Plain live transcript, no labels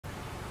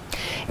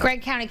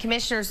Gregg County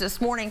Commissioners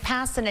this morning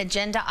passed an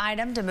agenda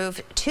item to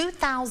move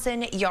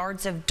 2,000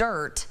 yards of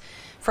dirt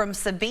from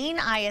Sabine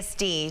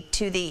ISD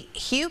to the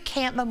Hugh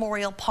Camp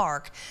Memorial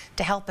Park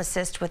to help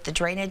assist with the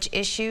drainage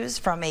issues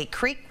from a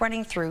creek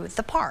running through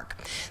the park.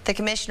 The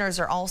commissioners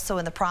are also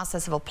in the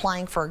process of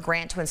applying for a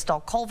grant to install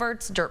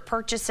culverts, dirt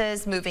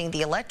purchases, moving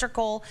the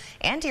electrical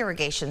and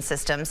irrigation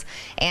systems,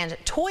 and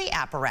toy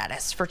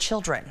apparatus for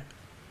children.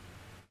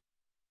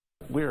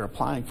 We're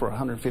applying for a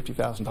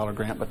 $150,000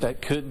 grant, but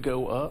that could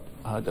go up.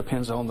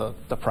 Depends on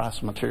the price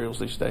of materials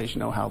these days. You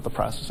know how the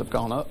prices have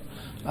gone up.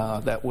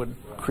 That would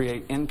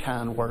create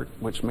in-kind work,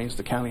 which means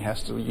the county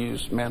has to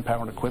use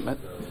manpower and equipment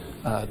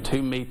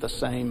to meet the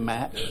same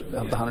match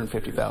of the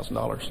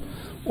 $150,000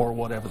 or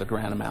whatever the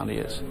grant amount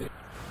is.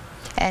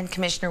 And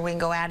Commissioner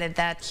Wingo added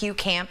that Hugh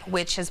Camp,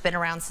 which has been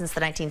around since the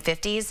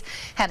 1950s,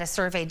 had a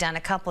survey done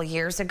a couple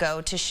years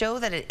ago to show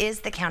that it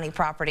is the county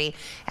property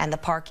and the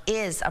park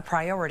is a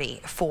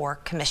priority for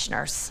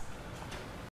commissioners.